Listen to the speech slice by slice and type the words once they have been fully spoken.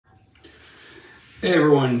Hey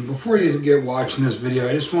everyone, before you get watching this video,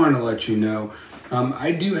 I just wanted to let you know,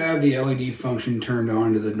 I do have the LED function turned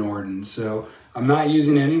on to the Norden, so I'm not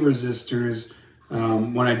using any resistors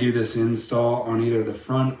when I do this install on either the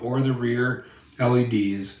front or the rear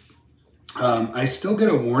LEDs. I still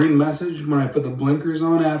get a warning message when I put the blinkers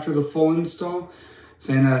on after the full install,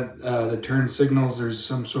 saying that the turn signals, there's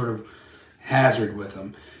some sort of hazard with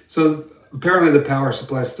them. So apparently the power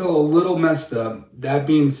supply is still a little messed up. That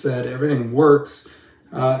being said, everything works.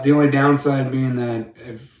 The only downside being that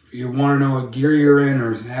if you want to know what gear you're in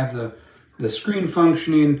or have the screen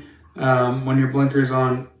functioning when your blinker's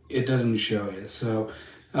on, it doesn't show you. So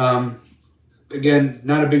again,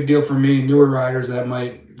 not a big deal for me. Newer riders, that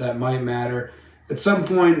might matter. At some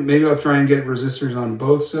point, maybe I'll try and get resistors on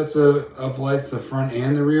both sets of lights, the front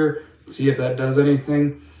and the rear, see if that does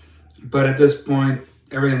anything. But at this point,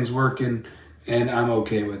 everything's working and I'm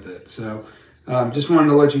okay with it. So just wanted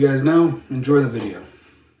to let you guys know. Enjoy the video.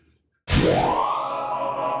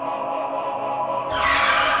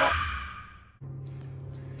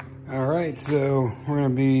 All right, so we're going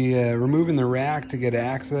to be removing the rack to get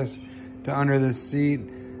access to under this seat.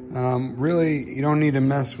 Really, you don't need to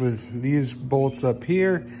mess with these bolts up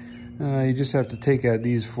here. You just have to take out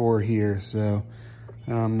these four here. So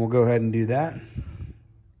we'll go ahead and do that.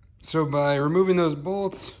 So by removing those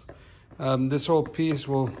bolts, this whole piece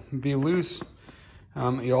will be loose.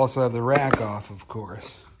 You also have the rack off, of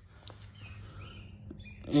course.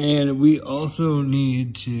 And we also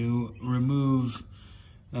need to remove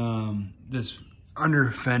this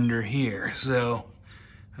under fender here. So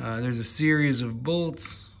there's a series of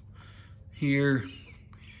bolts here,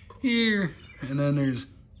 and then there's,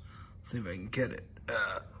 let's see if I can get it,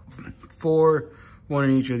 one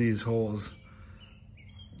in each of these holes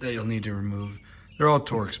that you'll need to remove. They're all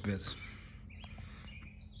Torx bits.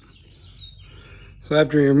 So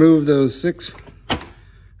after you remove those 6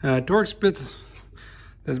 Torx bits,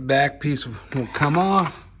 this back piece will come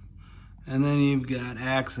off, and then you've got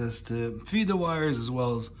access to feed the wires as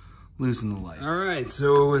well as loosen the lights. All right,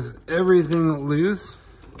 so with everything loose,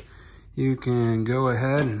 you can go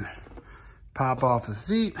ahead and pop off the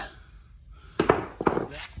seat.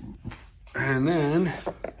 And then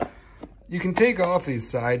you can take off these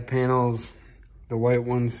side panels, the white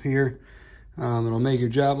ones here. It'll make your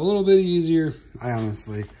job a little bit easier. I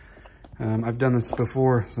honestly, I've done this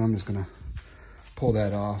before, so I'm just gonna pull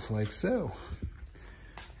that off like so.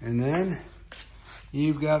 And then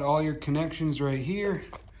you've got all your connections right here,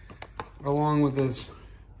 along with this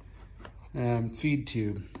feed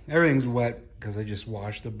tube. Everything's wet because I just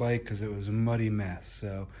washed the bike because it was a muddy mess.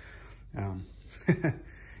 So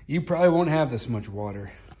you probably won't have this much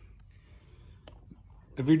water.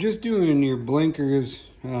 If you're just doing your blinkers,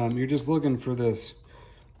 you're just looking for this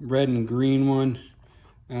red and green one.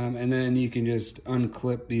 And then you can just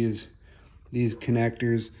unclip these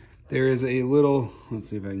connectors. There is a little, let's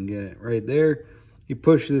see if I can get it right there. You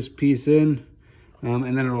push this piece in,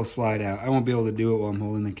 and then it'll slide out. I won't be able to do it while I'm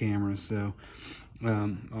holding the camera, so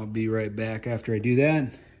I'll be right back after I do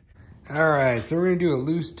that. All right, so we're gonna do a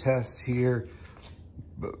loose test here.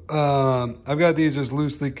 I've got these just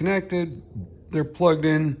loosely connected. They're plugged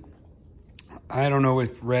in. I don't know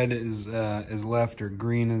if red is left or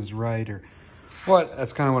green is right or what.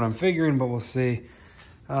 That's kind of what I'm figuring, but we'll see.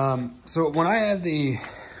 So when I had the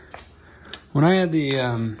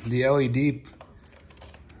LED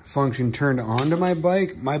function turned on to my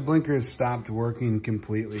bike, my blinkers stopped working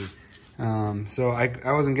completely. So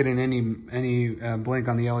I wasn't getting any blink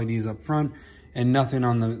on the LEDs up front and nothing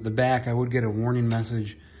on the back. I would get a warning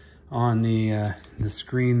message on the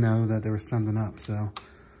screen though that there was something up. So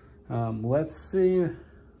let's see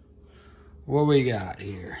what we got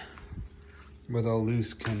here with a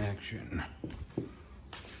loose connection.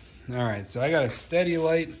 All right, so I got a steady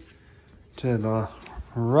light to the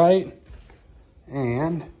right,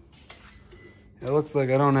 and it looks like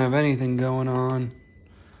I don't have anything going on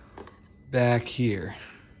back here,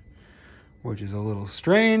 which is a little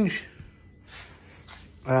strange.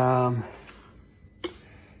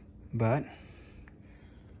 But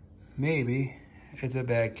maybe it's a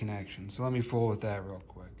bad connection. So let me fool with that real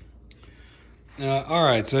quick. All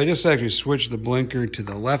right, so I just actually switched the blinker to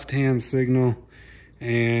the left-hand signal,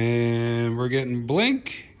 and we're getting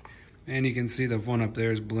blink, and you can see the one up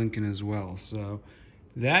there is blinking as well. So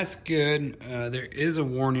that's good. There is a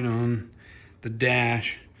warning on the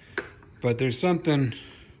dash, but there's something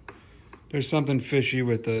fishy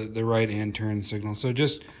with the right-hand turn signal. So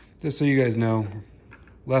just so you guys know,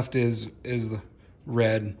 left is the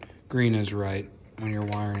red, green is right when you're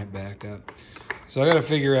wiring it back up. So I got to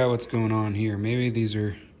figure out what's going on here. Maybe these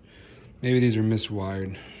are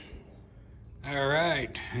miswired. All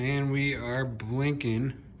right, and we are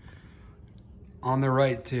blinking on the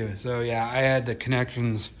right too. So yeah, I had the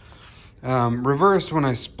connections reversed when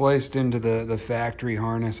I spliced into the factory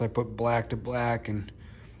harness. I put black to black, and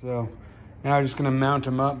so now I'm just gonna mount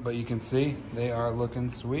them up, but you can see they are looking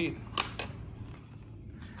sweet.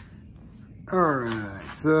 All right,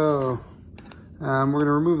 so we're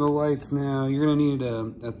gonna remove the lights now. You're gonna need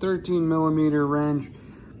a 13 millimeter wrench.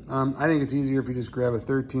 I think it's easier if you just grab a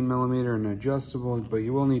 13 millimeter and adjustable, but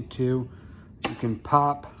you will need two. You can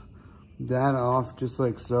pop that off just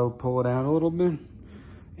like so, pull it out a little bit.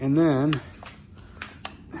 And then,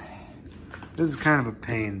 this is kind of a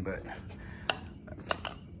pain, but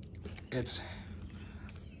it's,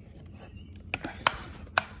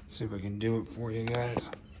 see if I can do it for you guys.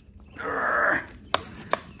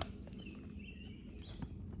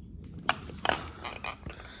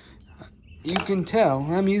 You can tell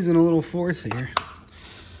I'm using a little force here.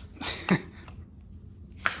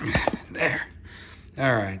 There.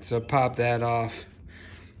 All right, so pop that off.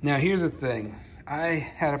 Now here's the thing. I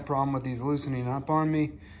had a problem with these loosening up on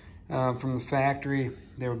me from the factory.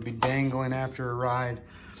 They would be dangling after a ride.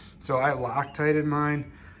 So I Loctited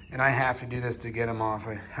mine, and I have to do this to get them off.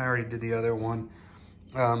 I already did the other one,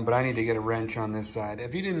 but I need to get a wrench on this side.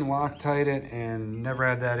 If you didn't Loctite it and never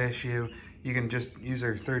had that issue, you can just use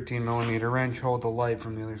a 13 millimeter wrench, hold the light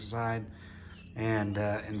from the other side,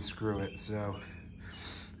 and screw it. So,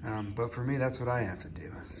 but for me, that's what I have to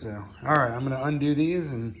do. So, all right, I'm gonna undo these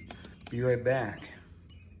and be right back.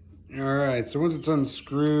 All right, so once it's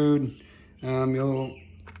unscrewed, you'll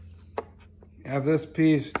have this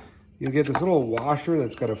piece. You'll get this little washer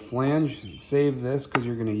that's got a flange. Save this because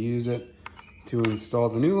you're gonna use it to install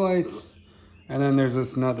the new lights. And then there's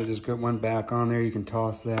this nut that just went back on there. You can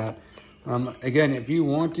toss that. Again, if you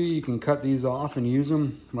want to, you can cut these off and use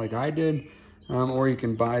them like I did, or you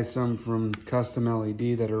can buy some from Custom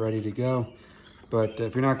LED that are ready to go. But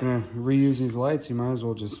if you're not gonna reuse these lights, you might as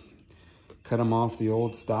well just cut them off the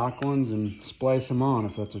old stock ones and splice them on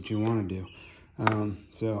if that's what you want to do.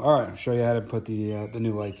 So, all right, I'll show you how to put the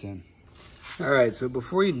new lights in. All right, so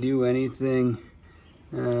before you do anything,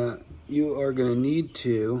 you are gonna need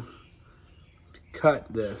to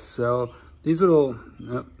cut this. So these little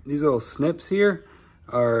snips here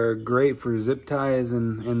are great for zip ties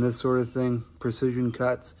and this sort of thing, precision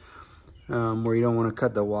cuts, where you don't want to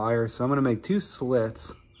cut the wire. So I'm going to make 2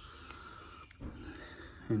 slits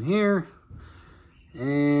in here,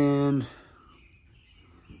 and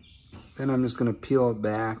then I'm just going to peel it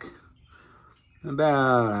back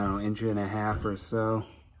about, I don't know, 1.5 inches or so.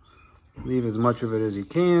 Leave as much of it as you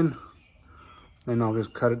can. Then I'll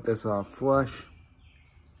just cut this off flush.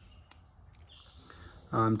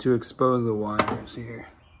 To expose the wires here.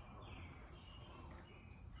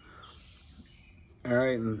 All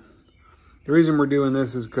right, and the reason we're doing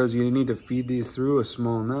this is because you need to feed these through a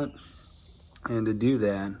small nut, and to do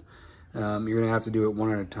that, you're gonna have to do it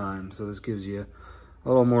one at a time. So this gives you a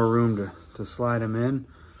little more room to slide them in,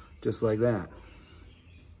 just like that.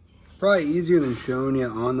 Probably easier than showing you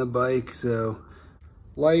on the bike. So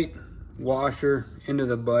light, washer into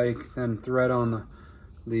the bike, then thread on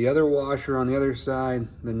the other washer on the other side,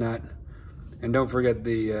 the nut, and don't forget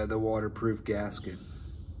the waterproof gasket.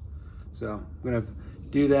 So I'm gonna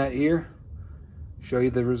do that here, show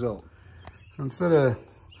you the result. So instead of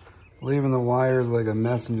leaving the wires like a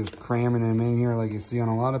mess and just cramming them in here like you see on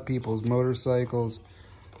a lot of people's motorcycles,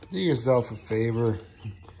 do yourself a favor.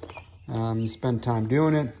 You spend time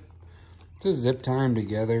doing it, just zip tie them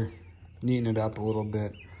together, neaten it up a little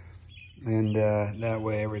bit, and that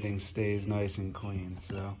way everything stays nice and clean.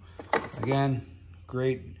 So again,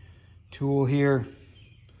 great tool here.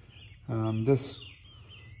 This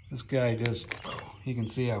guy just, you can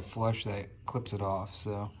see how flush that clips it off.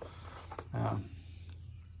 So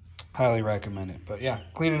highly recommend it. But yeah,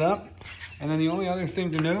 clean it up. And then the only other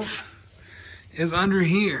thing to note is under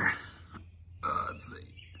here. Let's see.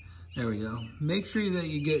 There we go. Make sure that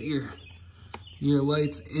you get your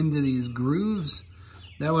lights into these grooves.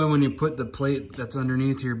 That way when you put the plate that's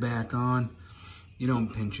underneath here back on, you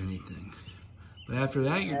don't pinch anything. But after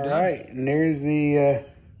that, you're done. All right, and there's the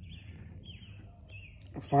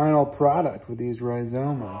final product with these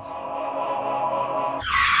rhizomas.